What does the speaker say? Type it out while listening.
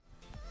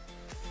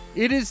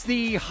It is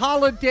the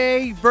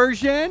holiday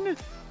version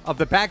of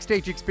the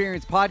Backstage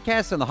Experience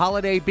podcast, and the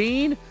holiday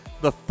being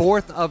the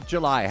 4th of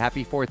July.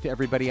 Happy 4th to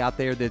everybody out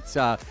there that's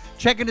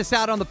checking us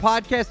out on the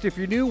podcast. If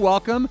you're new,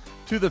 welcome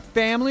to the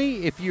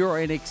family. If you're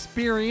an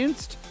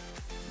experienced,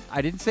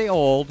 I didn't say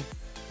old,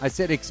 I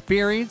said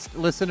experienced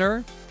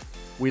listener,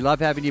 we love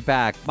having you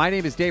back. My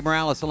name is Dave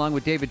Morales, along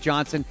with David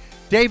Johnson.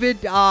 David,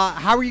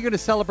 how are you going to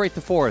celebrate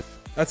the 4th?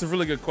 That's a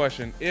really good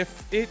question.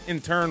 If it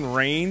in turn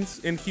rains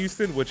in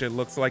Houston, which it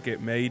looks like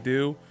it may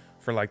do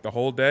for like the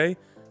whole day,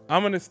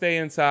 I'm going to stay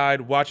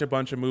inside, watch a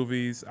bunch of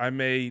movies. I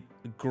may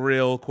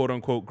grill, quote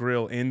unquote,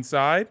 grill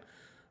inside.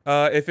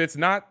 If it's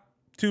not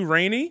too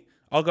rainy,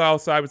 I'll go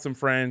outside with some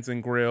friends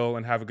and grill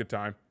and have a good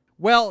time.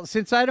 Well,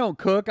 since I don't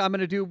cook, I'm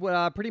going to do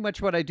pretty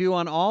much what I do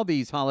on all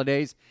these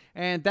holidays,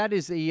 and that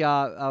is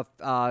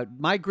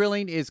my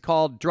grilling is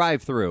called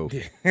drive-through.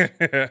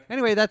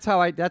 Anyway, that's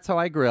how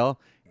I grill.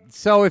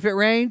 So if it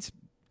rains,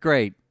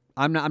 great.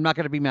 I'm not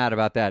going to be mad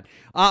about that.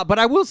 But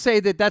I will say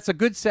that that's a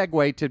good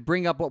segue to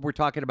bring up what we're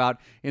talking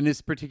about in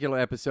this particular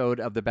episode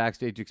of the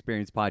Backstage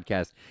Experience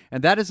podcast,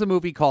 and that is a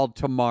movie called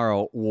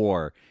Tomorrow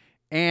War.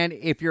 And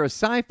if you're a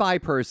sci-fi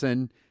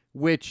person,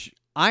 which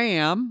I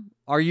am,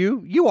 are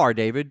you? You are,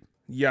 David.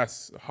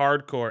 Yes,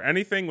 hardcore.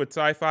 Anything with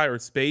sci-fi or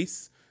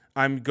space,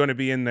 I'm going to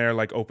be in there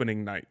like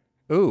opening night.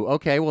 Ooh,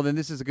 okay. Well, then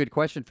this is a good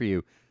question for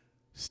you.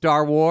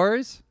 Star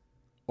Wars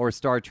or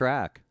Star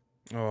Trek?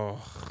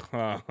 Oh,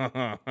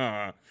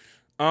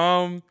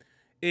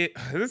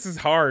 this is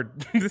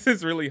hard. This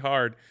is really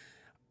hard.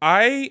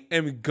 I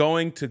am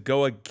going to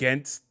go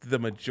against the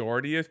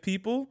majority of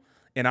people,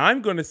 and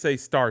I'm going to say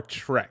Star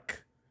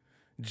Trek,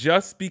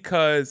 just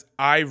because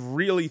I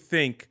really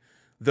think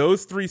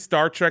those 3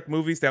 Star Trek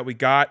movies that we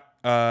got,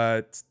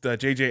 the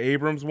J.J.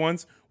 Abrams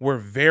ones, were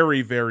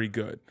very, very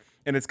good.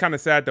 And it's kind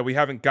of sad that we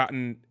haven't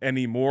gotten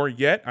any more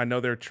yet. I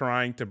know they're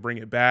trying to bring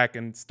it back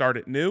and start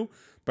it new.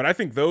 But I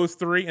think those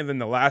 3, and then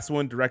the last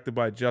one directed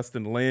by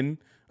Justin Lin,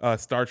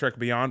 Star Trek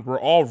Beyond,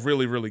 were all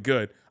really, really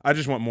good. I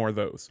just want more of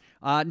those.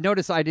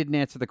 Notice I didn't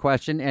answer the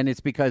question, and it's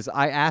because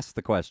I asked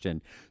the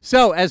question.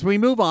 So as we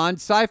move on,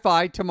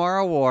 sci-fi,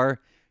 Tomorrow War,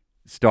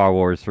 Star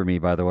Wars for me,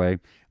 by the way.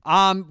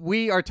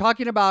 We are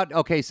talking about,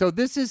 okay, so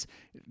this is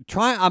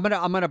I'm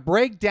gonna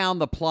break down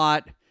the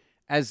plot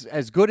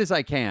as good as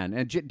I can.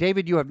 And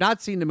David, you have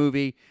not seen the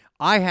movie.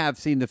 I have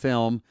seen the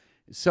film.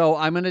 So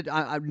I'm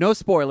gonna no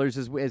spoilers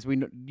as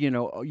we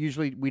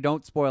usually we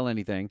don't spoil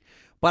anything,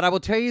 but I will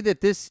tell you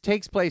that this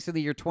takes place in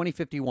the year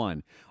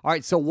 2051. All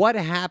right, so what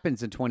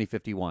happens in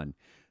 2051?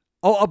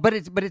 But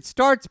it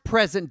starts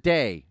present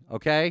day,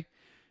 okay?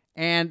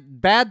 And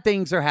bad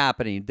things are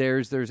happening.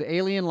 There's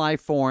alien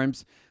life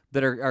forms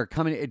that are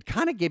coming. It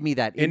kind of gave me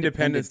that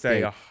Independence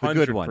Day,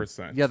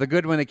 100%. Yeah, the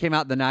good one that came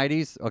out in the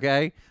 90s,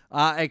 okay?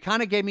 It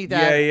kind of gave me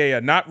that. Yeah.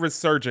 Not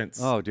Resurgence.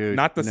 Oh, dude.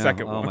 Not the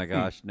second one. Oh, my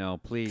gosh. No,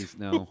 please,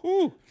 no.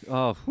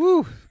 Oh,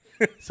 whew.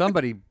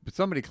 Somebody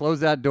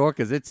close that door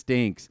because it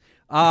stinks.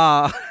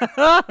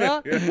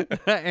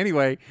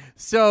 Anyway,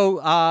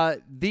 so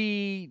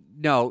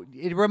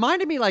it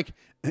reminded me like,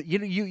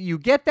 you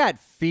get that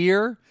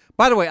fear.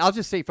 By the way, I'll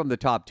just say from the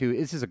top too,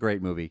 this is a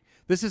great movie.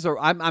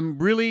 I'm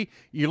really,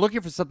 you're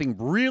looking for something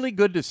really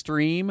good to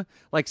stream.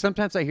 Like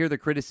sometimes I hear the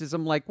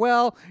criticism like,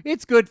 well,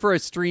 it's good for a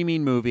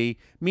streaming movie,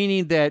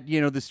 meaning that,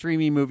 the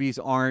streaming movies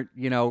aren't,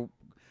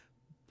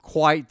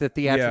 quite the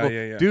theatrical.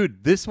 Yeah.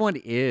 Dude, this one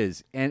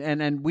is.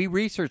 And we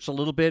researched a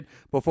little bit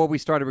before we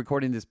started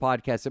recording this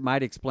podcast. It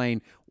might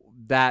explain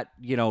that,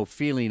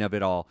 feeling of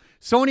it all.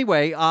 So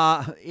anyway,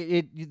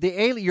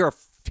 you're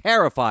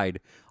terrified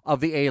of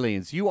the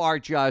aliens. You are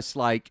just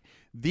like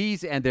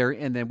these,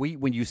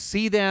 when you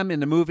see them in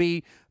the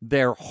movie,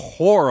 they're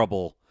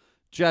horrible,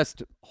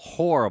 just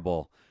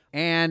horrible.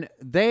 And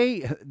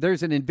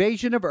there's an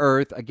invasion of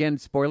Earth, again,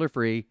 spoiler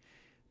free,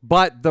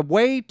 but the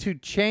way to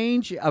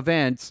change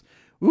events.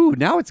 Ooh,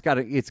 now it's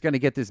going to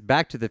get this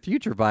Back to the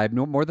Future vibe.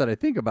 No more that I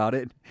think about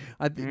it.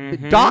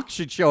 Doc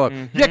should show up.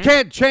 You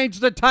can't change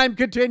the time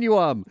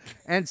continuum.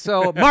 And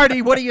so,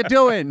 Marty, what are you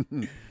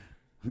doing?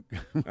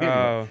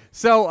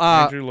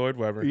 Andrew Lloyd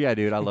Webber. Yeah,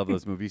 dude, I love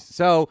those movies.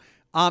 So,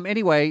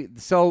 anyway,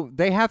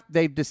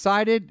 they've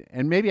decided,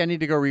 and maybe I need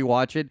to go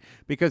rewatch it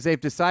because they've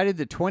decided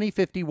that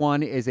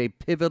 2051 is a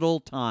pivotal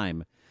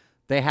time.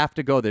 They have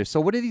to go there.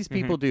 So, what do these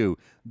people do?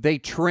 They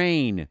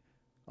train.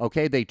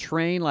 Okay, they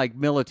train like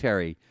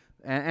military.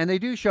 And they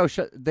do show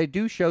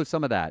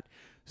some of that.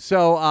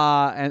 So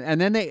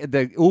and then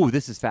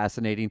this is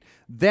fascinating.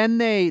 Then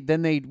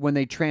when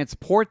they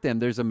transport them,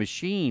 there's a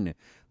machine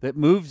that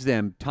moves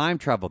them, time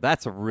travel.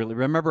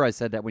 Remember I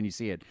said that when you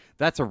see it.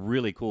 That's a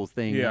really cool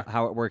thing. Yeah.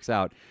 How it works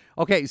out.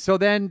 Okay, so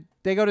then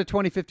they go to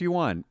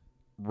 2051.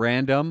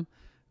 Random.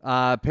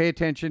 Pay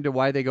attention to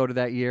why they go to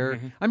that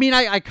year. I mean,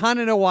 I kind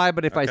of know why,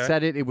 but if I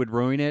said it, it would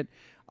ruin it.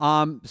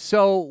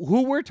 So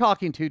who we're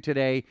talking to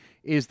today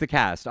is the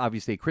cast.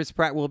 Obviously, Chris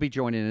Pratt will be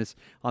joining us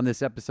on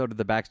this episode of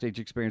the Backstage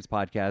Experience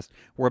podcast.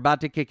 We're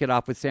about to kick it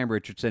off with Sam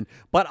Richardson.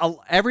 But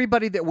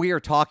everybody that we are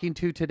talking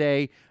to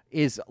today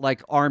is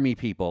like army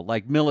people,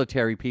 like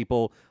military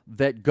people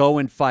that go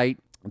and fight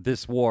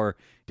this war.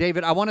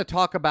 David, I want to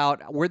talk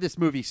about where this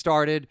movie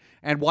started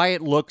and why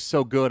it looks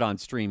so good on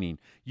streaming.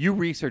 You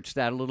researched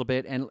that a little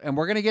bit, and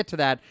we're going to get to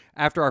that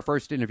after our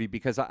first interview,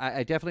 because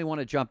I definitely want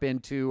to jump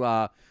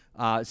into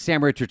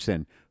Sam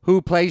Richardson,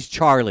 who plays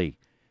Charlie.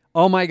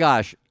 Oh my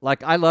gosh,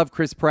 like, I love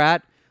Chris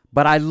Pratt,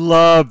 but I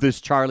love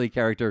this Charlie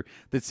character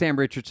that Sam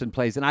Richardson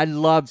plays, and I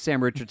love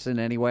Sam Richardson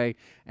anyway.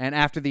 And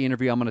after the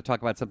interview, I'm going to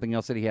talk about something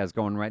else that he has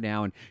going right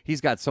now, and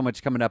he's got so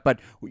much coming up. But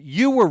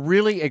you were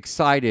really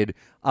excited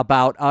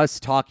about us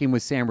talking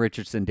with Sam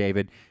Richardson,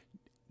 David.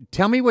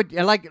 Tell me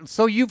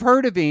so you've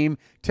heard of him.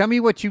 Tell me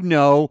what you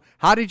know.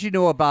 How did you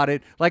know about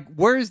it? Like,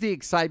 where is the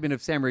excitement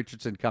of Sam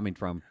Richardson coming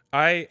from?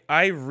 I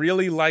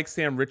really like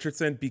Sam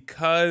Richardson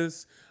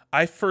because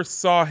I first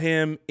saw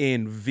him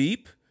in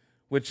Veep,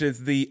 which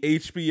is the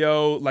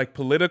HBO like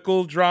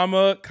political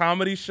drama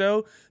comedy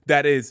show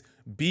that is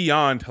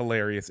beyond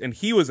hilarious. And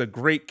he was a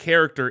great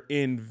character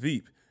in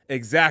Veep.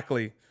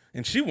 Exactly.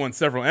 And she won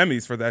several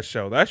Emmys for that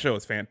show. That show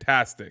is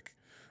fantastic.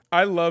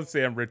 I love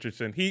Sam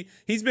Richardson.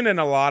 He's been in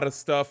a lot of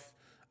stuff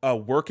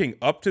working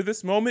up to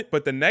this moment,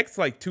 but the next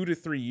like 2 to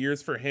 3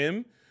 years for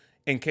him,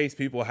 in case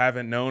people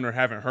haven't known or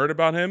haven't heard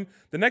about him,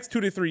 the next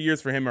 2 to 3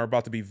 years for him are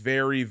about to be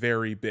very,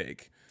 very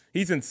big.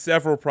 He's in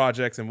several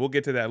projects, and we'll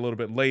get to that a little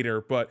bit later,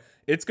 but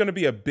it's going to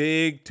be a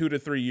big 2 to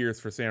 3 years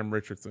for Sam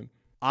Richardson.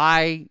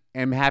 I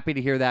am happy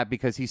to hear that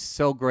because he's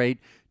so great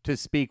to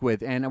speak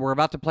with. And we're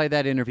about to play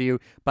that interview,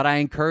 but I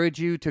encourage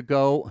you to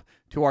go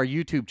to our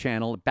YouTube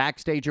channel,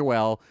 Backstage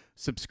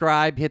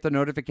subscribe, hit the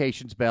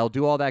notifications bell,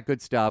 do all that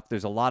good stuff.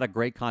 There's a lot of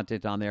great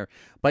content on there.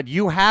 But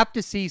you have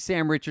to see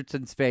Sam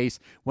Richardson's face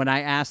when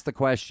I ask the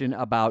question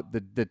about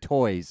the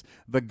toys,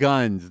 the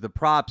guns, the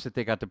props that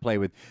they got to play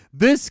with.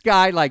 This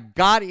guy like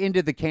got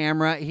into the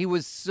camera. He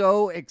was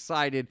so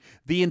excited.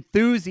 The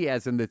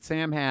enthusiasm that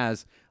Sam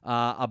has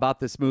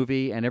about this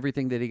movie and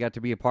everything that he got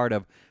to be a part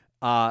of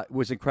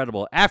was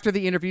incredible. After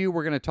the interview,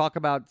 we're going to talk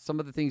about some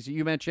of the things that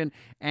you mentioned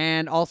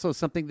and also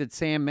something that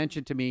Sam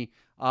mentioned to me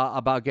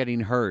about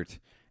getting hurt.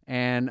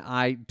 And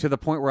to the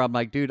point where I'm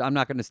like, dude, I'm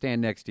not going to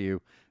stand next to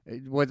you.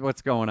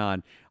 What's going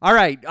on? All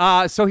right.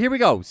 So here we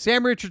go.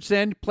 Sam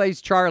Richardson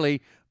plays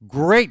Charlie.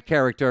 Great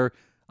character.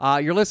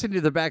 You're listening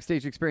to the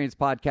Backstage Experience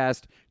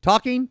podcast,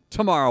 talking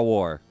Tomorrow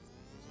War.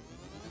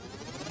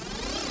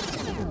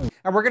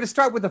 And we're going to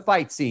start with the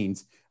fight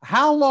scenes.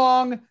 How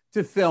long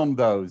to film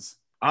those?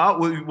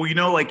 Well, you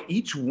know, like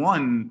each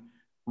one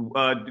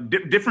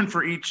different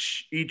for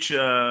each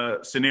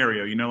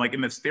scenario. You know, like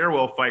in the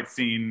stairwell fight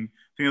scene, I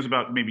think it was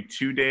about maybe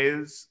 2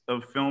 days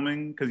of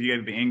filming because you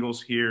had the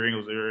angles here,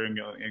 angles there,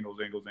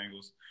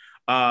 angles.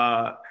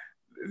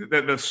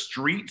 The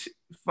street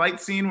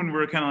fight scene when we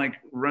were kind of like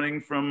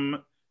running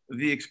from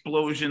the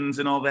explosions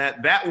and all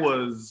that, that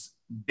was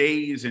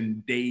days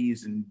and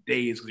days and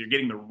days because you're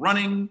getting the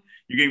running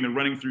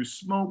through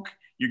smoke.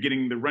 You're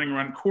getting the running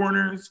around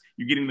corners.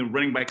 You're getting the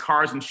running by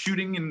cars and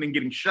shooting and then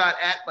getting shot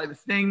at by the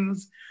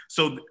things.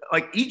 So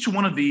like each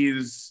one of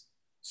these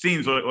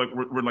scenes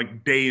were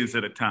like days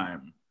at a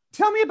time.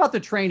 Tell me about the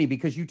training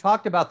because you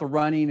talked about the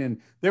running and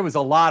there was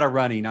a lot of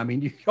running. I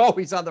mean, you're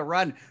always on the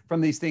run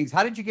from these things.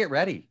 How did you get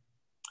ready?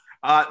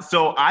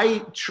 So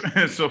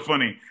so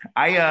funny.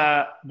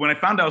 When I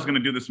found out I was going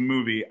to do this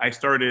movie, I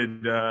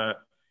started,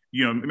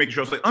 making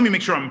sure I was like, let me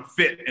make sure I'm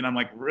fit and I'm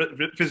like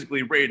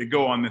physically ready to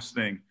go on this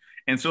thing.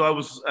 And so I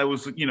was,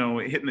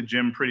 hitting the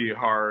gym pretty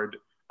hard.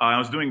 I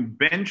was doing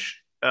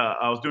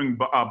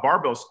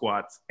barbell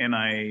squats, and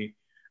I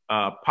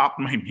popped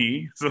my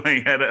knee. So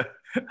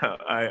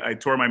I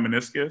tore my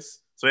meniscus.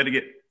 So I had to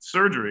get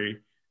surgery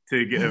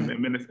to get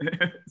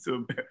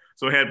so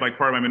I had like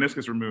part of my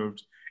meniscus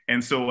removed.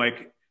 And so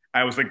like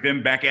I was like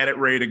then back at it,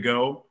 ready to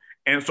go.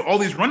 And so all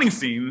these running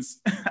scenes,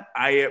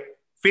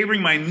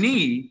 favoring my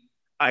knee,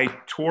 I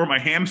tore my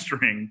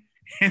hamstring.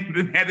 And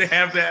then had to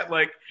have that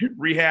like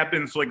rehabbed.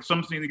 And so like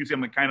some scenes you can see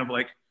I'm like kind of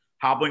like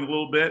hobbling a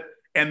little bit.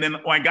 And then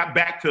when I got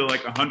back to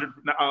like 100,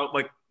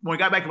 when I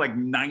got back to like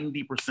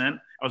 90%, I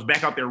was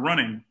back out there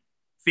running,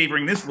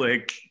 favoring this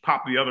leg,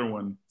 popped the other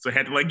one. So I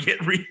had to like get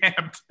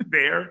rehabbed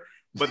there.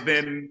 But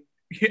then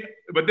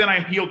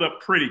I healed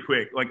up pretty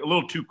quick, like a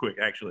little too quick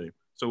actually.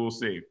 So we'll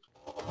see.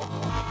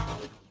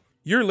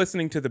 You're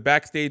listening to the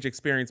Backstage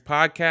Experience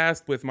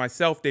podcast with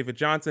myself, David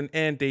Johnson,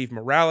 and Dave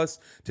Morales.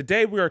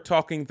 Today we are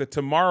talking the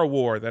Tomorrow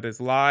War that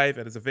is live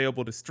and is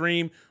available to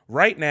stream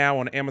right now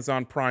on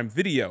Amazon Prime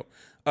Video.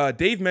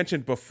 Dave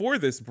mentioned before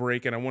this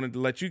break, and I wanted to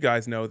let you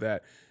guys know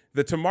that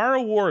the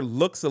Tomorrow War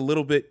looks a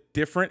little bit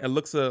different. It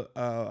looks a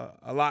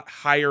lot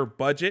higher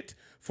budget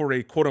for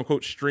a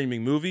quote-unquote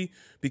streaming movie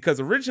because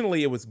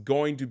originally it was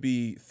going to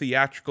be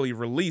theatrically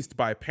released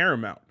by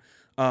Paramount.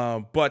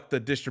 But the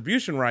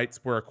distribution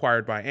rights were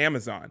acquired by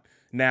Amazon.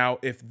 Now,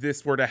 if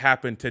this were to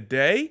happen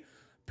today,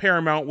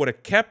 Paramount would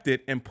have kept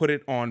it and put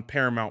it on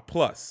Paramount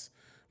Plus.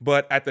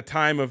 But at the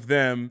time of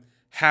them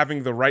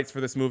having the rights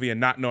for this movie and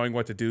not knowing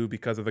what to do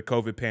because of the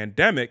COVID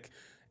pandemic,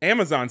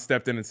 Amazon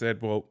stepped in and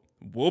said, well,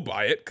 we'll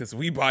buy it because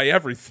we buy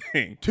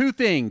everything. Two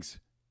things.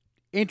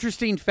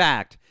 Interesting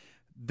fact.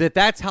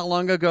 that's how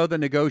long ago the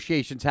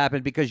negotiations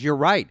happened, because you're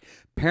right.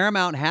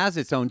 Paramount has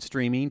its own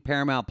streaming,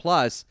 Paramount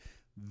Plus.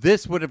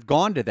 This would have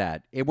gone to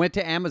that. It went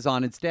to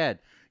Amazon instead.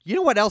 You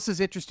know what else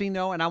is interesting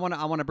though, and I want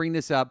to bring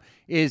this up,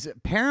 is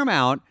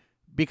Paramount,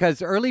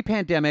 because early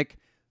pandemic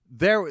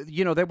there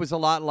was a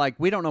lot like,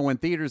 we don't know when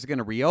theaters are going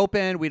to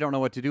reopen. We don't know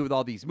what to do with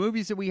all these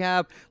movies that we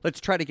have.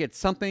 Let's try to get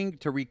something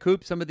to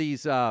recoup some of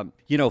these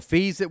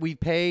fees that we've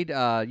paid,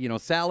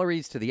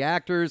 salaries to the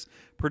actors,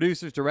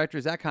 producers,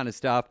 directors, that kind of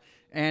stuff.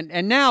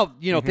 And now,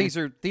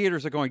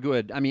 theaters are going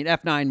good. I mean,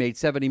 F9 made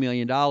 $70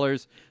 million.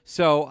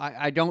 So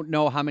I don't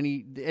know how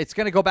many. It's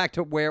going to go back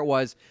to where it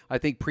was, I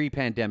think,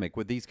 pre-pandemic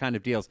with these kind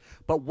of deals.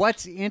 But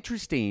what's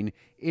interesting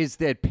is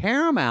that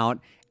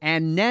Paramount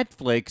and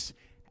Netflix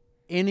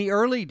in the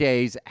early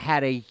days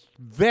had a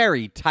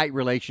very tight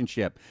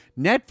relationship.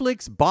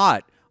 Netflix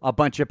bought a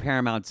bunch of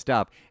Paramount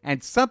stuff.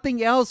 And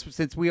something else,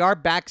 since we are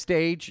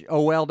Backstage,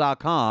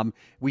 OL.com,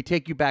 we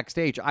take you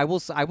backstage. I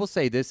will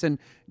say this, and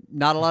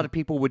not a lot of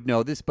people would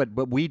know this, but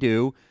we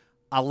do.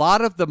 A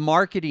lot of the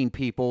marketing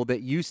people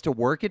that used to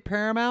work at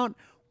Paramount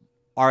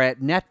are at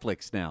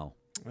Netflix now.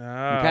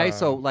 Okay,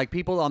 so like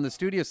people on the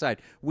studio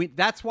side,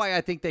 that's why I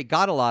think they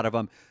got a lot of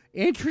them.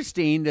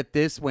 Interesting that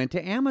this went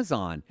to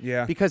Amazon.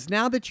 Yeah. Because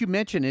now that you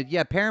mention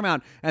it,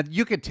 Paramount, and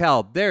you could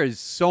tell there is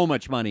so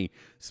much money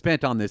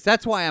spent on this.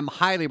 That's why I'm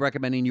highly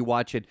recommending you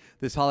watch it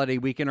this holiday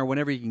weekend or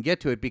whenever you can get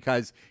to it,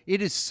 because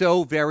it is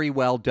so very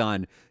well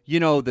done. The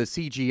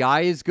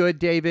CGI is good,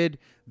 David.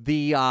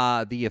 The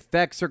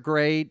effects are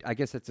great. I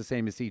guess that's the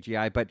same as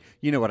CGI, but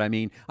you know what I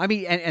mean.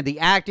 And the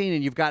acting,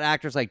 and you've got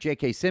actors like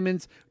J.K.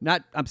 Simmons.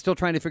 I'm still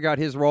trying to figure out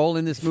his role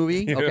in this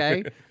movie.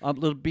 Okay,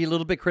 be a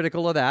little bit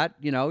critical of that.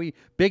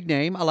 Big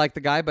name. I like the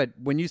guy, but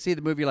when you see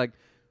the movie, you're like,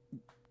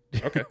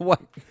 okay,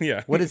 what?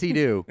 Yeah, what does he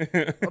do?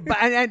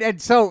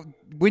 and so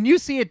when you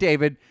see it,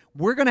 David,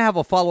 we're gonna have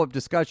a follow-up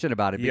discussion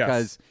about it,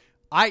 because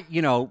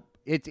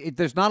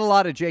there's not a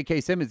lot of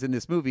J.K. Simmons in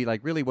this movie. Like,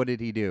 really, what did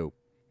he do?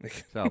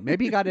 So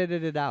maybe he got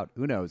edited out.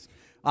 Who knows?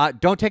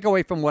 Don't take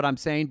away from what I'm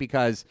saying,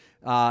 because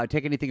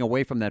take anything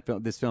away from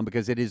this film,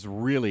 because it is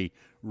really,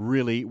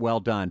 really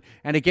well done.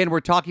 And again, we're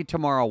talking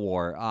Tomorrow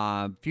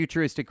War.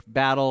 Futuristic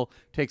battle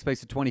takes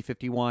place in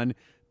 2051.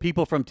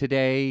 People from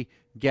today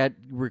get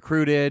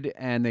recruited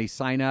and they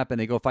sign up and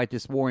they go fight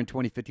this war in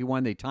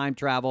 2051. They time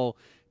travel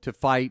to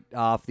fight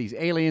off these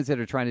aliens that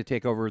are trying to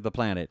take over the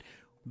planet.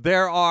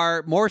 There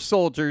are more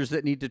soldiers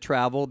that need to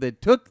travel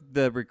that took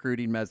the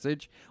recruiting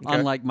message,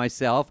 unlike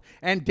myself.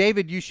 And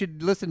David, you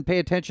should pay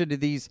attention to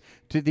these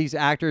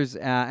actors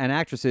and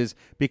actresses,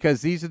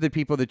 because these are the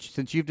people that,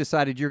 since you've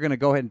decided you're going to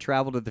go ahead and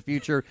travel to the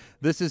future,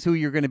 this is who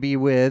you're going to be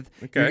with.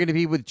 Okay. You're going to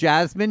be with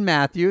Jasmine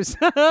Mathews.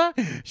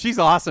 She's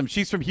awesome.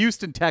 She's from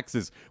Houston,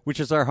 Texas, which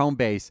is our home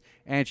base.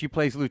 And she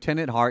plays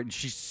Lieutenant Hart, and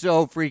she's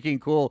so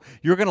freaking cool.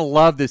 You're going to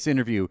love this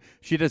interview.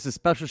 She does a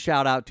special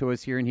shout out to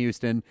us here in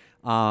Houston.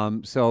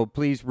 So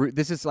please,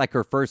 this is like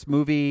her first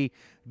movie.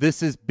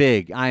 This is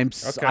big. I'm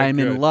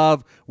in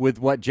love with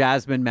what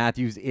Jasmine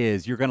Mathews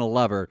is. You're going to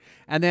love her.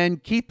 And then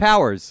Keith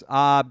Powers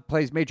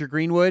plays Major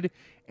Greenwood.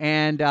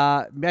 And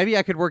maybe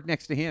I could work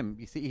next to him.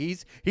 You see,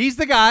 he's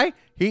the guy.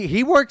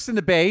 He works in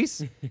the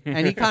base,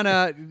 and he kind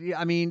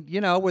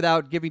of,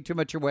 without giving too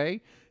much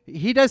away,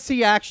 he does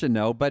see action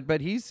though. But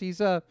he's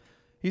a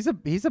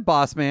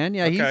boss man.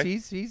 Yeah,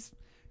 okay.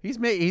 He's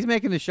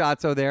making the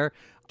shots over there.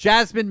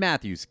 Jasmine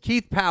Mathews,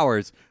 Keith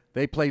Powers,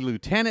 they play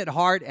Lieutenant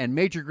Hart and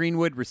Major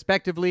Greenwood,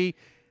 respectively,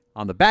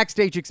 on the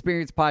Backstage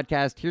Experience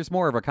podcast. Here's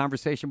more of a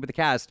conversation with the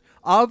cast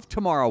of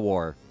Tomorrow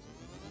War.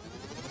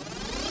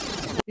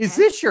 Is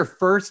this your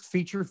first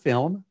feature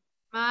film?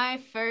 My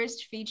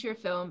first feature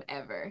film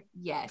ever.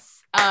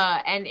 Yes.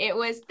 And it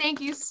was,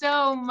 thank you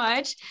so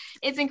much.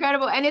 It's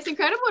incredible. And it's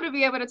incredible to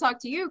be able to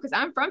talk to you, because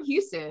I'm from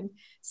Houston.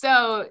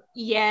 So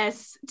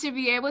yes, to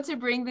be able to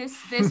bring this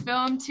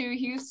film to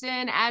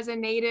Houston as a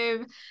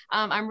native,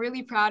 I'm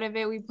really proud of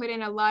it. We put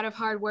in a lot of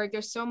hard work.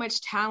 There's so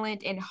much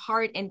talent and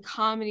heart and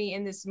comedy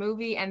in this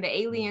movie. And the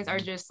aliens are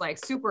just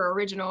like super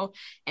original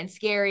and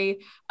scary.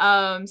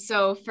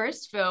 So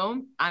first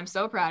film, I'm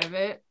so proud of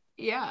it.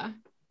 Yeah.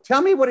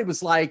 Tell me what it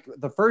was like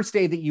the first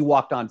day that you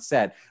walked on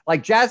set.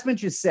 Like Jasmine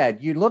just said,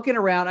 you're looking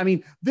around. I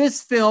mean,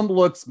 this film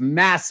looks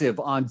massive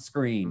on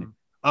screen.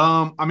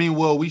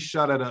 We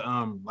shot at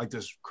a like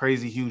this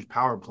crazy huge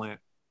power plant.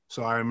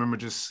 So I remember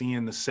just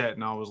seeing the set,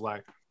 and I was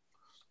like,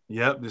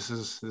 "Yep, this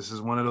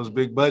is one of those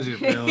big budget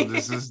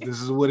films. this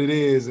is what it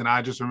is." And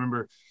I just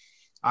remember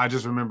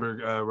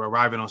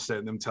arriving on set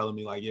and them telling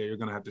me like, "Yeah, you're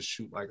gonna have to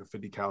shoot like a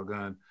 50 cal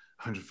gun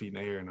 100 feet in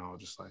the air," and I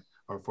was just like,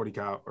 or 40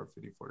 cal or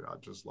 50, 40. I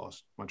just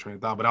lost my train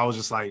of thought. But I was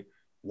just like,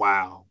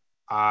 wow,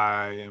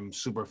 I am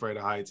super afraid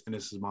of heights, and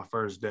this is my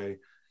first day,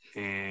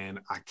 and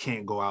I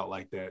can't go out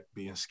like that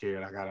being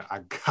scared. I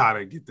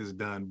gotta get this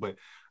done. But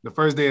the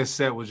first day of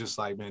set was just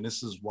like, man,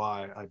 this is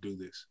why I do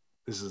this.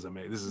 This is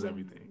amazing. This is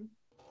everything.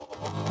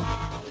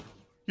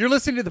 You're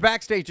listening to the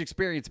Backstage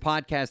Experience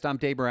podcast. I'm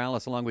Dave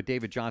Morales along with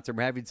David Johnson.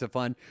 We're having some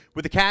fun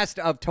with the cast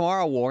of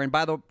Tomorrow War. And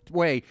by the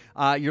way,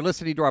 you're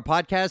listening to our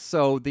podcast,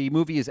 so the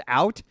movie is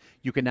out.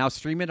 You can now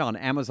stream it on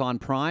Amazon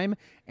Prime.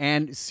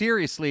 And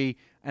seriously,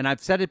 and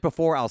I've said it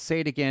before, I'll say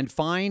it again,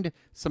 find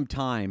some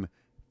time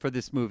for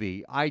this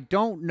movie. I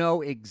don't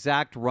know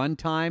exact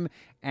runtime,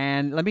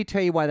 and let me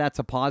tell you why that's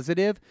a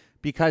positive,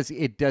 because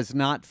it does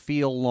not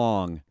feel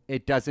long.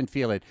 It doesn't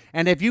feel it.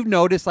 And if you've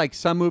noticed, like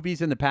some movies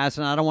in the past,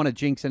 and I don't want to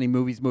jinx any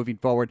movies moving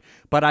forward,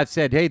 but I've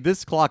said, hey,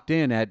 this clocked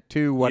in at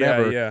 2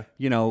 whatever. Yeah.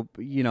 You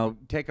know,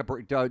 take a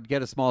break,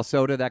 get a small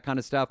soda, that kind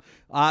of stuff.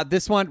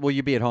 This one, well,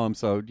 you'll be at home,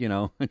 so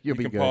you'll be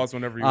can good. pause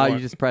whenever you want. You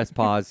just press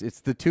pause. It's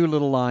the 2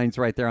 little lines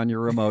right there on your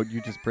remote. You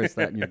just press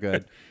that and you're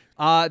good.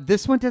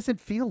 This one doesn't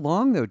feel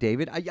long though,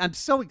 David. I'm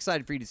so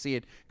excited for you to see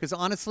it because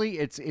honestly,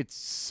 it's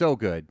so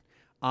good.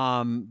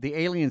 The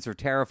aliens are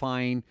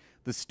terrifying.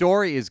 The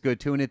story is good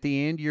too, and at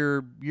the end,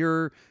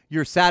 you're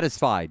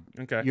satisfied.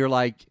 Okay. You're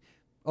like,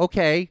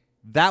 okay,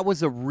 that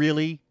was a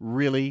really,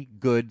 really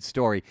good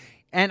story.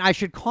 And I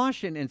should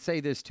caution and say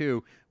this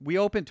too. We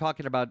opened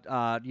talking about,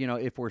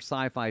 if we're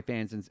sci-fi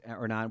fans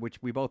or not, which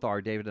we both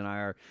are, David and I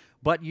are.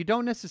 But you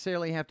don't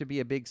necessarily have to be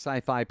a big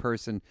sci-fi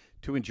person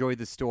to enjoy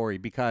the story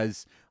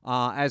because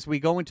as we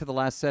go into the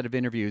last set of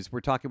interviews,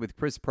 we're talking with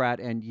Chris Pratt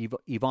and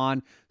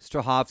Yvonne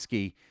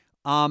Strahovski.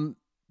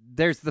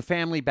 There's the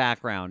family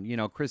background. You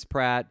know, Chris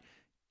Pratt,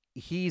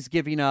 he's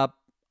giving up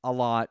a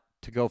lot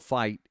to go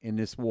fight in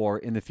this war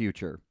in the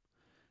future.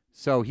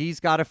 So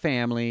he's got a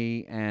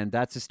family, and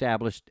that's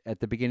established at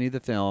the beginning of the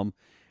film,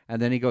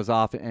 and then he goes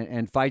off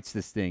and fights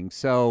this thing.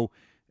 So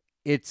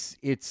it's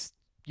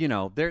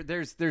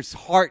there's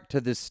heart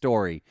to this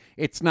story.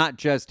 It's not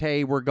just,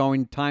 hey, we're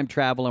going time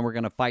travel and we're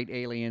going to fight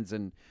aliens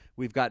and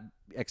we've got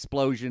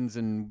explosions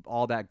and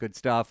all that good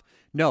stuff.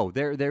 No,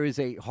 there is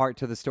a heart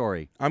to the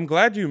story. I'm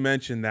glad you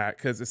mentioned that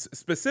because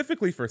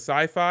specifically for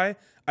sci-fi,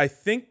 I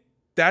think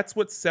that's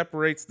what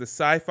separates the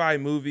sci-fi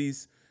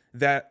movies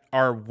that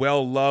are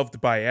well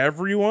loved by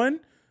everyone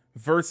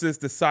versus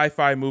the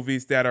sci-fi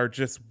movies that are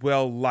just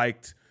well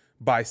liked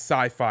by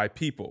sci-fi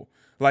people.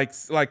 Like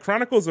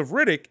Chronicles of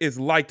Riddick is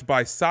liked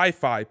by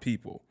sci-fi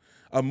people.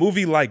 A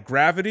movie like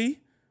Gravity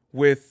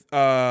with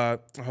I'm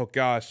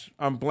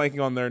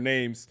blanking on their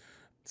names,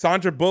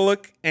 Sandra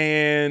Bullock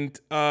and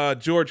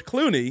George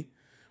Clooney,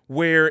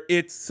 where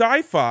it's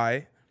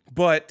sci-fi,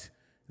 but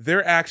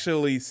they're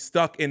actually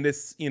stuck in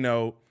this,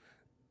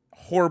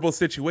 horrible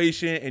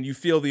situation and you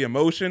feel the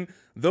emotion.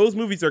 Those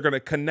movies are going to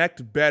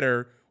connect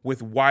better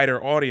with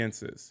wider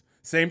audiences.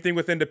 Same thing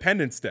with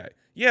Independence Day.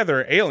 Yeah, there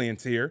are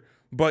aliens here,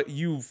 but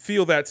you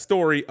feel that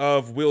story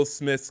of Will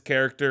Smith's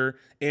character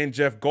and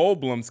Jeff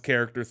Goldblum's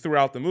character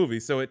throughout the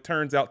movie. So it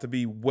turns out to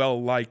be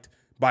well liked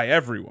by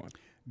everyone.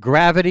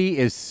 Gravity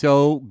is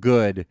so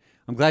good.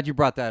 I'm glad you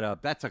brought that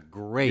up. That's a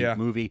great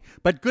movie.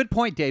 But good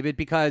point, David,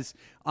 because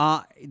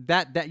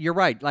that you're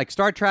right. Like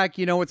Star Trek,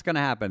 you know what's going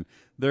to happen.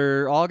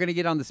 They're all going to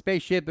get on the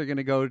spaceship. They're going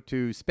to go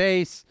to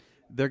space.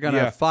 They're going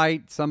to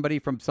fight somebody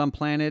from some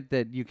planet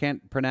that you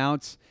can't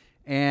pronounce.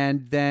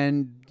 And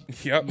then,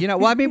 but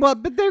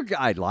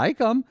I like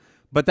them.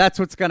 But that's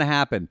what's going to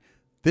happen.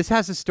 This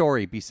has a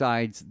story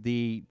besides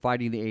the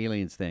fighting the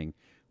aliens thing,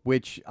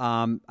 which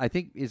I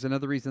think is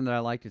another reason that I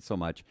liked it so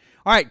much.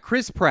 All right,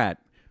 Chris Pratt,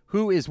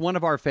 who is one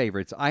of our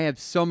favorites. I have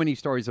so many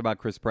stories about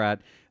Chris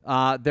Pratt.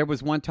 There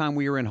was one time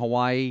we were in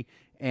Hawaii,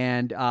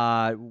 and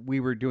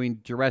we were doing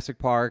Jurassic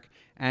Park,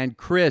 and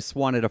Chris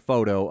wanted a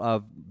photo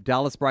of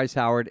Dallas Bryce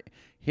Howard,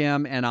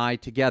 him, and I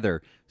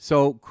together.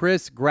 So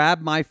Chris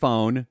grabbed my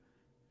phone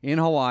in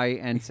Hawaii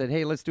and said,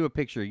 hey, let's do a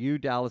picture. You,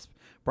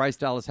 Bryce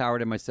Dallas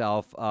Howard, and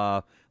myself.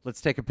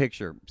 Let's take a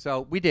picture.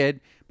 So we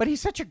did. But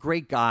he's such a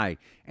great guy,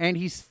 and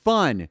he's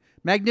fun.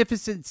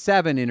 Magnificent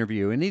Seven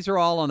interview, and these are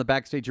all on the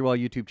Backstage UL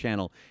YouTube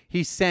channel.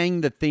 He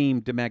sang the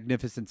theme to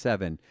Magnificent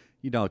Seven.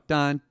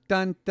 Dun,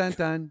 dun, dun,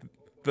 dun.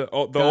 The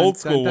old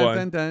school one.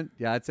 Dun, dun.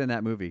 Yeah, it's in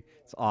that movie.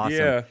 It's awesome.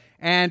 Yeah.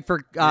 And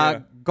for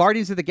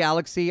Guardians of the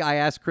Galaxy, I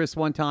asked Chris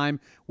one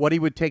time what he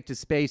would take to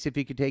space if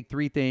he could take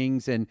 3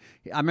 things. And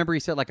I remember he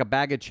said like a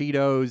bag of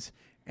Cheetos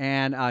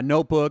and a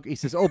notebook. He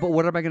says, but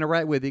what am I going to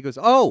write with? He goes,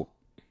 I'll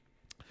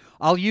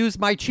use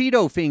my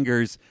Cheeto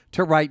fingers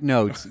to write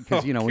notes.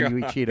 Because, when you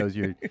eat Cheetos,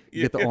 you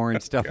get the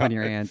orange stuff on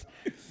your hands.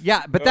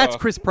 Yeah, but that's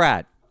Chris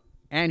Pratt.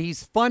 And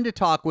he's fun to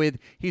talk with.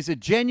 He's a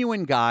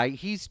genuine guy.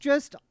 He's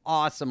just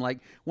awesome. Like,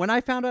 when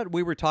I found out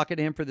we were talking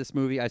to him for this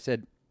movie, I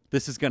said,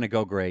 this is going to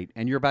go great.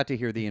 And you're about to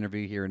hear the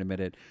interview here in a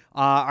minute.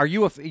 Are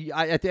you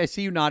I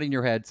see you nodding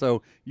your head.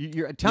 So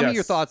tell me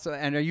your thoughts.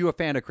 And are you a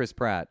fan of Chris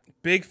Pratt?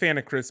 Big fan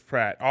of Chris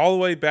Pratt. All the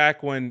way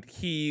back when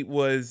he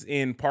was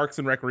in Parks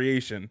and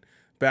Recreation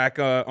back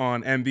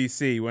on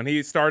NBC. When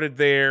he started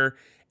there,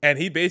 and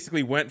he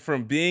basically went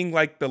from being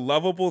like the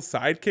lovable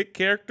sidekick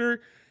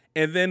character,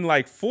 and then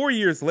like 4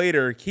 years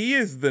later, he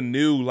is the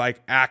new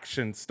like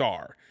action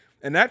star.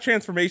 And that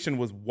transformation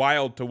was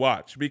wild to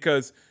watch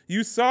because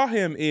you saw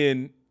him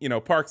in,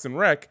 Parks and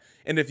Rec.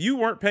 And if you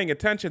weren't paying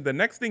attention, the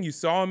next thing you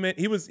saw him in,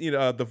 he was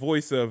the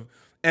voice of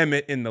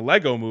Emmett in the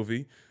Lego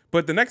movie.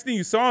 But the next thing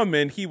you saw him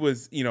in, he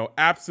was,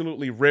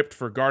 absolutely ripped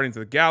for Guardians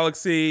of the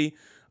Galaxy.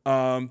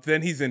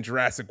 Then he's in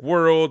Jurassic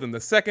World and the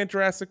second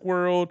Jurassic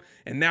World,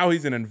 and now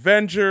he's in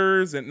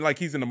Avengers, and like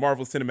he's in the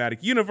Marvel Cinematic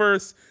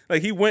Universe.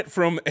 Like he went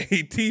from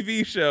a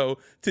TV show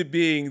to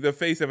being the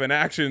face of an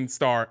action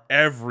star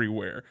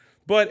everywhere.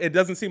 But it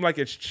doesn't seem like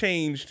it's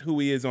changed who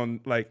he is on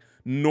like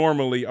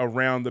normally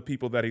around the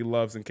people that he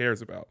loves and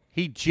cares about.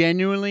 He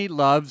genuinely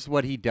loves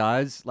what he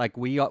does, like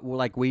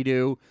we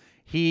do.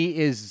 He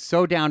is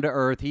so down to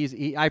earth.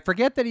 I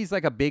forget that he's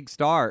like a big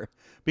star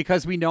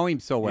because we know him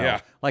so well.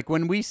 Yeah. Like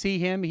when we see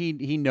him,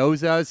 he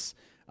knows us.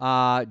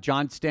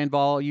 John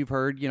Stanball, you've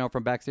heard,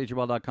 from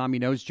BackstageWell.com. He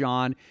knows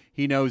John.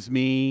 He knows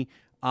me.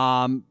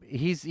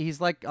 He's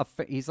like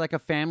a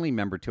family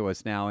member to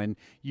us now, and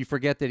you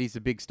forget that he's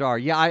a big star.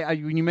 Yeah,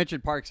 when you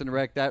mentioned Parks and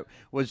Rec, that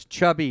was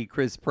chubby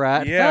Chris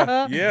Pratt.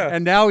 Yeah, yeah.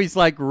 And now he's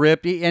like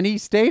ripped, and he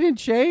stayed in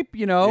shape.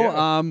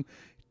 Yeah.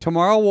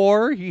 Tomorrow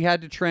War, he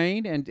had to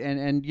train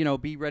and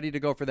be ready to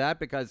go for that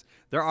because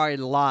there are a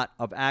lot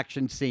of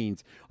action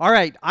scenes. All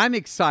right, I'm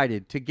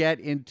excited to get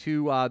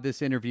into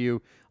this interview.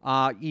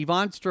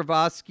 Yvonne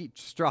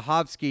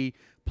Strahovski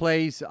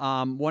plays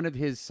one of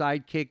his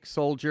sidekick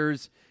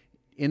soldiers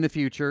in the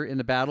future in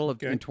the battle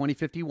of in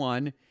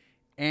 2051,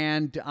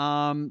 and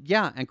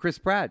and Chris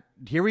Pratt.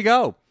 Here we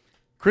go.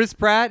 Chris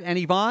Pratt and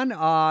Yvonne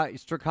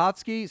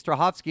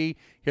Strahovski.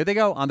 Here they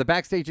go on the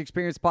Backstage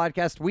Experience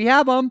podcast. We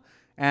have them.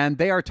 And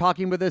they are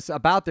talking with us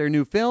about their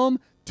new film,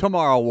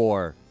 Tomorrow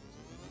War.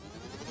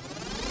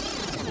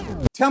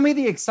 Tell me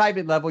the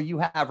excitement level you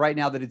have right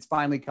now that it's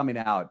finally coming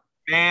out.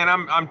 Man,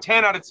 I'm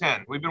 10 out of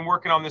 10. We've been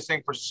working on this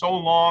thing for so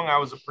long. I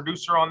was a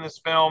producer on this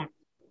film,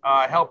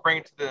 helped bring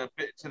it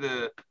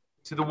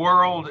to the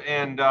world,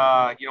 and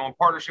in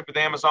partnership with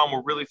Amazon,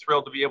 we're really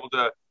thrilled to be able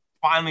to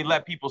finally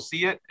let people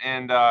see it.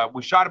 And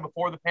we shot it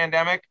before the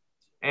pandemic,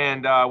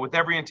 and with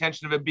every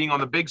intention of it being on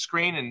the big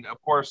screen, and of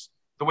course,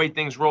 the way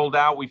things rolled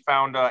out, we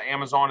found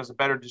Amazon is a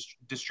better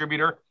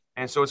distributor.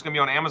 And so it's going to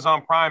be on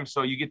Amazon Prime.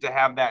 So you get to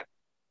have that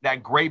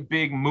great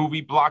big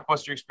movie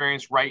blockbuster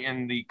experience right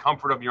in the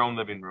comfort of your own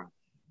living room.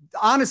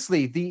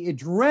 Honestly, the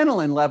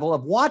adrenaline level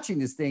of watching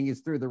this thing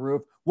is through the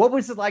roof. What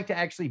was it like to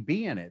actually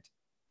be in it?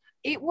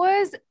 It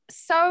was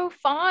so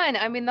fun.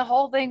 I mean, the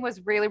whole thing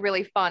was really,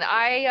 really fun.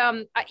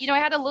 I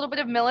had a little bit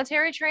of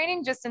military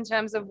training just in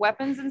terms of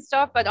weapons and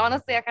stuff, but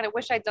honestly, I kind of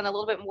wish I'd done a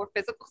little bit more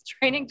physical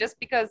training just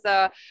because,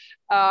 there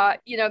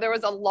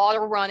was a lot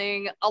of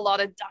running, a lot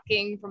of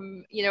ducking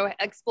from,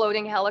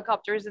 exploding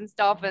helicopters and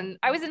stuff. And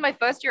I was in my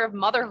first year of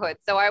motherhood.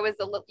 So I was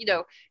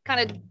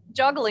kind of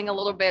juggling a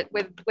little bit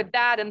with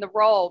that and the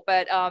role,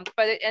 but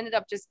it ended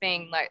up just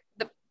being like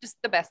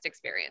the best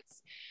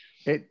experience.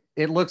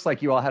 It looks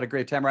like you all had a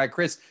great time. All right,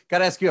 Chris, got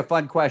to ask you a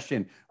fun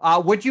question.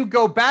 Would you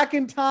go back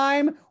in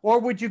time or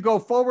would you go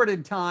forward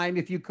in time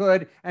if you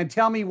could? And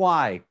tell me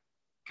why.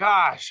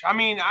 Gosh, I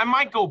mean, I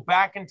might go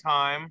back in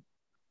time.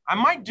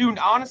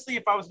 Honestly,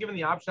 if I was given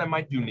the option, I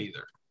might do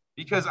neither.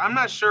 Because I'm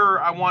not sure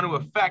I want to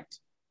affect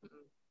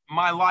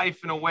my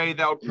life in a way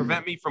that would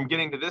prevent me from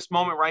getting to this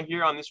moment right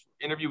here on this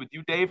interview with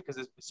you, Dave, because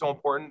it's so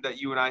important that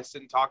you and I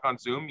sit and talk on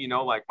Zoom.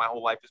 Like my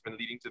whole life has been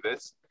leading to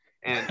this.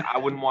 And I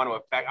wouldn't want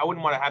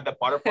to have that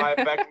butterfly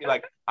effect. Be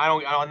like,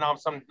 I'm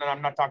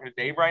not talking to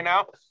Dave right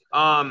now.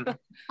 I'm not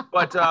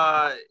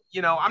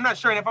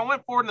sure. And if I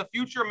went forward in the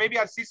future, maybe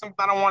I'd see something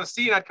I don't want to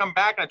see, and I'd come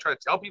back and I'd try to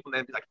tell people, and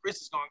they'd be like, Chris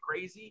is going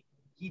crazy.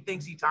 He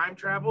thinks he time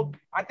traveled.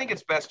 I think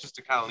it's best just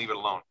to kind of leave it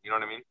alone. You know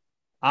what I mean?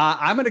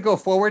 I'm going to go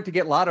forward to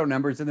get lotto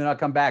numbers, and then I'll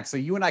come back. So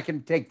you and I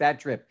can take that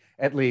trip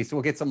at least.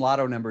 We'll get some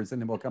lotto numbers, and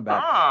then we'll come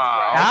back.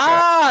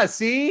 Okay.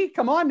 See?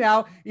 Come on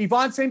now.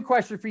 Yvonne, same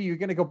question for you. You're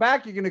going to go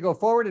back, you're going to go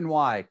forward, and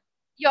why?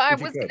 Yeah, I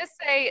was going to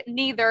say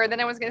neither.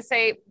 Then I was going to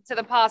say to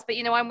the past, but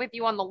I'm with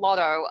you on the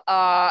lotto.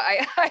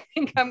 I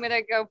think I'm going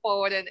to go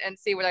forward and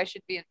see what I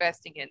should be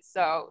investing in.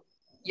 So,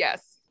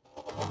 yes.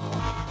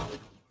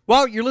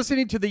 Well, you're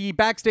listening to the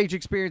Backstage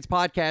Experience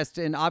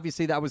podcast, and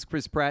obviously that was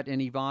Chris Pratt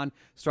and Yvonne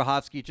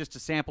Strahovski, just a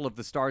sample of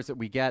the stars that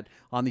we get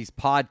on these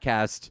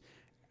podcasts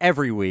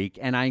every week.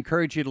 And I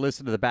encourage you to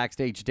listen to the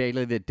Backstage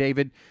Daily that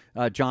David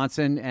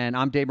Johnson, and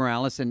I'm Dave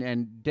Morales,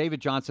 and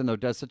David Johnson, though,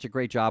 does such a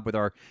great job with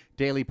our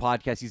daily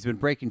podcast. He's been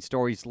breaking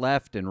stories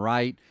left and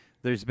right.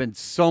 There's been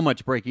so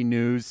much breaking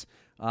news,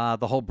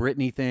 the whole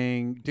Britney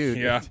thing. Dude,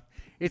 yeah.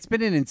 It's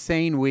been an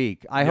insane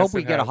week. I hope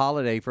we get a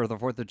holiday for the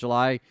 4th of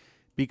July,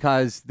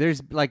 because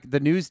there's like the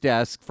news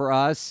desk for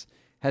us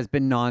has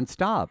been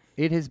nonstop.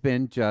 It has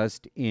been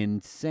just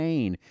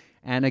insane.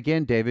 And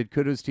again, David,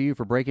 kudos to you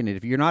for breaking it.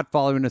 If you're not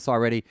following us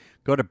already,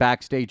 go to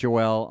Backstage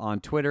OL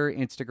on Twitter,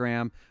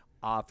 Instagram.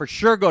 For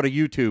sure, go to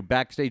YouTube,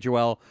 Backstage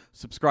OL.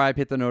 Subscribe,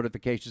 hit the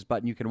notifications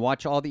button. You can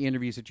watch all the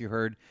interviews that you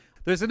heard.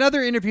 There's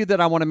another interview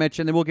that I want to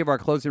mention, then we'll give our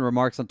closing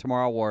remarks on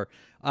Tomorrow War.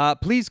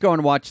 Please go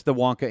and watch the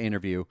Wonka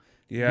interview.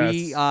 Yes.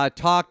 We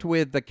talked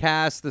with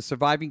the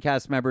surviving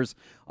cast members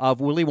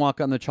of Willy Wonka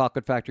and the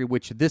Chocolate Factory,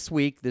 which this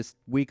week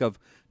of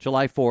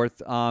July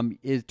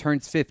 4th,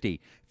 turns 50.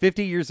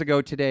 50 years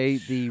ago today,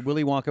 the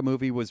Willy Wonka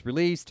movie was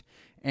released,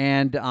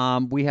 and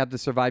we have the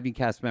surviving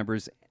cast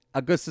members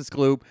Augustus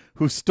Gloop,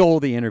 who stole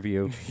the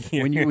interview.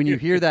 When you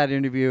hear that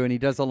interview and he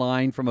does a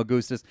line from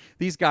Augustus,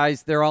 these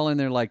guys, they're all in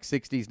their like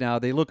 60s now.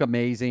 They look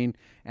amazing,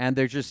 and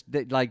they're just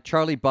like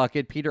Charlie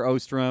Bucket, Peter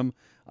Ostrom.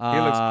 He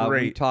looks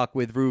great. We talk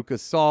with Veruca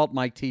Salt,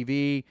 Mike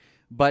TV.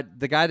 But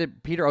the guy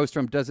that Peter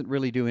Ostrom doesn't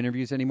really do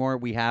interviews anymore.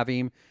 We have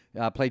him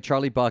play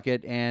Charlie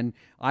Bucket. And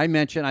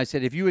I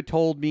said, if you had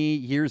told me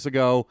years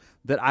ago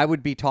that I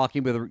would be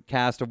talking with a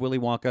cast of Willy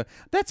Wonka,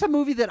 that's a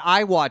movie that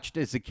I watched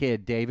as a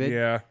kid, David.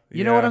 Yeah.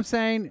 You know what I'm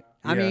saying?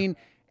 I Yeah. mean,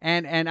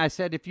 and I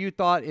said, if you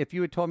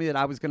had told me that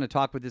I was going to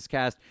talk with this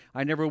cast,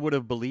 I never would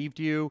have believed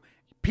you.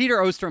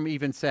 Peter Ostrom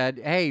even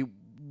said, hey,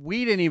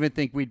 we didn't even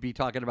think we'd be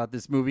talking about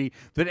this movie,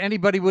 that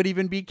anybody would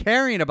even be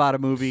caring about a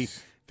movie.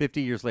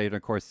 50 years later,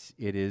 of course,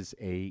 it is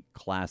a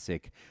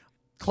classic.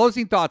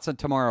 Closing thoughts on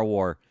Tomorrow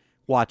War.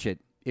 Watch it.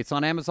 It's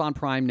on Amazon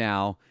Prime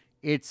now.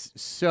 It's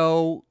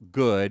so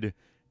good.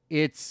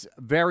 It's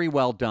very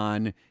well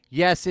done.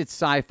 Yes, it's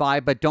sci-fi,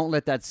 but don't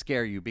let that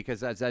scare you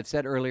because, as I've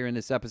said earlier in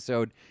this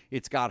episode,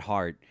 it's got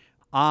heart.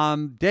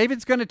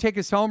 David's going to take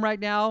us home right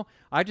now.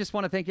 I just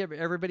want to thank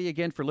everybody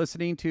again for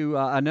listening to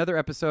another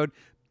episode.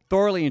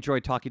 Thoroughly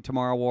enjoyed talking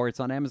Tomorrow War. It's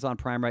on Amazon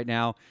Prime right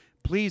now.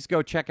 Please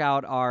go check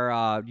out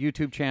our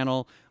YouTube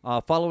channel.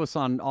 Follow us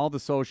on all the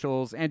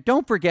socials. And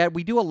don't forget,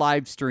 we do a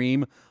live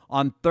stream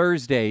on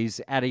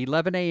Thursdays at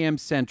 11 a.m.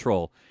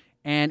 Central.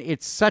 And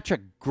it's such a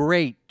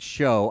great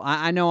show.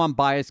 I know I'm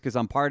biased because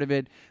I'm part of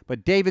it,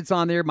 but David's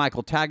on there,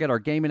 Michael Taggart, our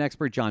gaming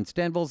expert, John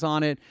Stenville's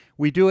on it.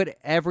 We do it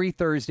every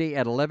Thursday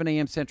at 11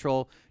 a.m.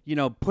 Central. You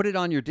know, put it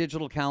on your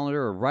digital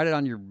calendar or write it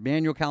on your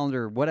manual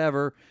calendar or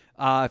whatever.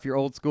 If you're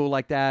old school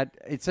like that,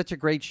 it's such a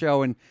great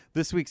show. And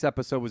this week's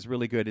episode was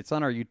really good. It's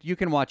on our, you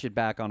can watch it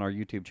back on our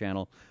YouTube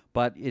channel,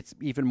 but it's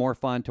even more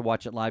fun to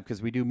watch it live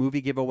because we do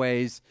movie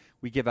giveaways.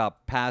 We give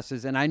out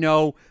passes. And I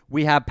know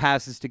we have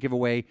passes to give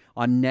away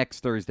on next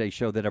Thursday's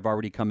show that have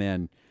already come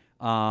in.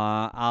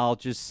 I'll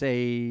just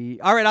say,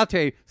 all right, I'll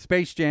tell you,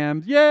 Space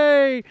Jam.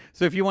 Yay.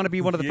 So if you want to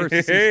be one of the first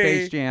to see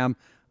Space Jam,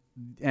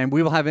 and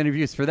we will have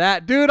interviews for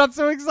that. Dude, I'm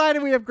so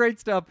excited. We have great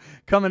stuff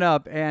coming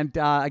up. And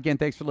again,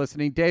 thanks for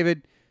listening.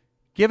 David,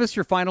 give us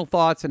your final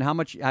thoughts and how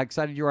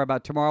excited you are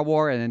about Tomorrow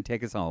War, and then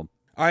take us home.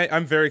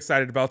 I'm very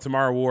excited about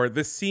Tomorrow War.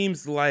 This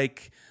seems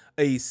like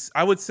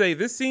I would say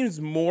this seems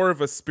more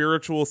of a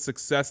spiritual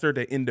successor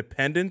to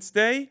Independence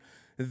Day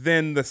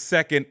than the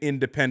second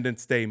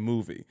Independence Day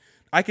movie.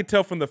 I could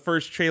tell from the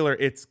first trailer,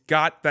 it's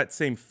got that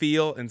same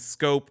feel and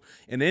scope.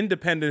 And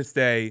Independence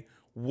Day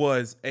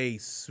was a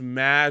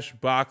smash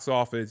box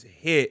office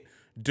hit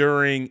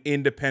during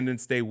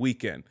Independence Day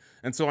weekend.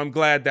 And so I'm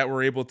glad that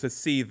we're able to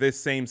see this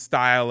same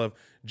style of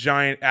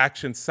giant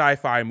action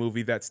sci-fi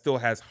movie that still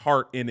has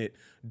heart in it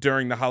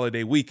during the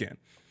holiday weekend.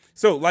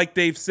 So like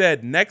Dave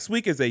said, next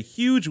week is a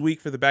huge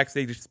week for the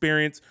Backstage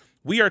experience.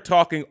 We are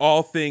talking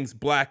all things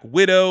Black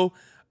Widow.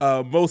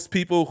 Most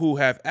people who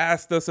have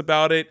asked us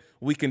about it,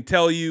 we can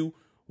tell you,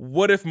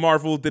 what if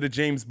Marvel did a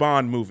James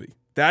Bond movie?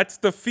 That's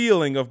the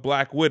feeling of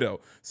Black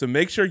Widow. So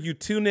make sure you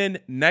tune in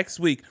next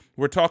week.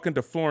 We're talking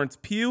to Florence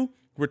Pugh.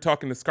 We're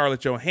talking to Scarlett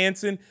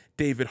Johansson,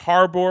 David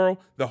Harbour,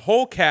 the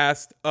whole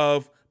cast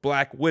of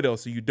Black Widow.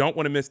 So you don't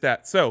want to miss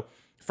that. So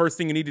first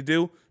thing you need to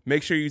do,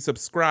 make sure you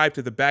subscribe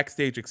to the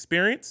Backstage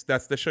Experience.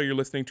 That's the show you're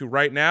listening to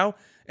right now.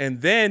 And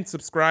then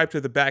subscribe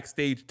to the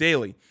Backstage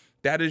Daily.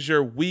 That is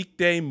your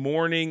weekday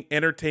morning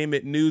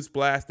entertainment news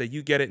blast that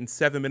you get it in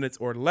 7 minutes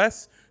or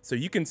less, so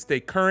you can stay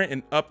current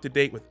and up to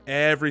date with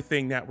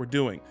everything that we're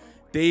doing.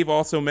 Dave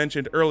also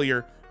mentioned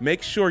earlier,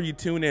 make sure you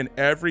tune in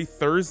every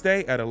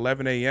Thursday at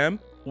 11 a.m.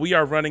 We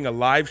are running a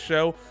live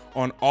show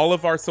on all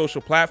of our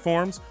social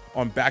platforms,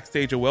 on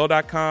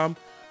BackstageOL.com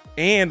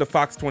and the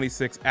Fox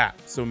 26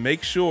 app. So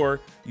make sure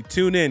you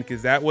tune in,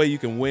 because that way you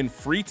can win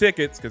free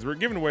tickets, because we're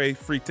giving away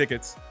free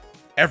tickets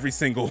every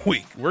single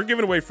week. We're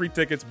giving away free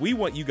tickets. We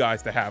want you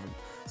guys to have them.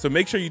 So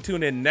make sure you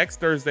tune in next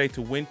Thursday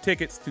to win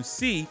tickets to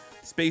see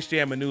Space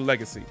Jam: A New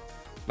Legacy.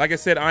 Like I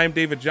said, I am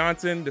David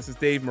Johnson. This is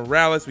Dave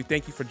Morales. We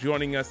thank you for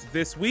joining us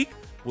this week.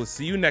 We'll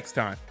see you next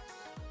time.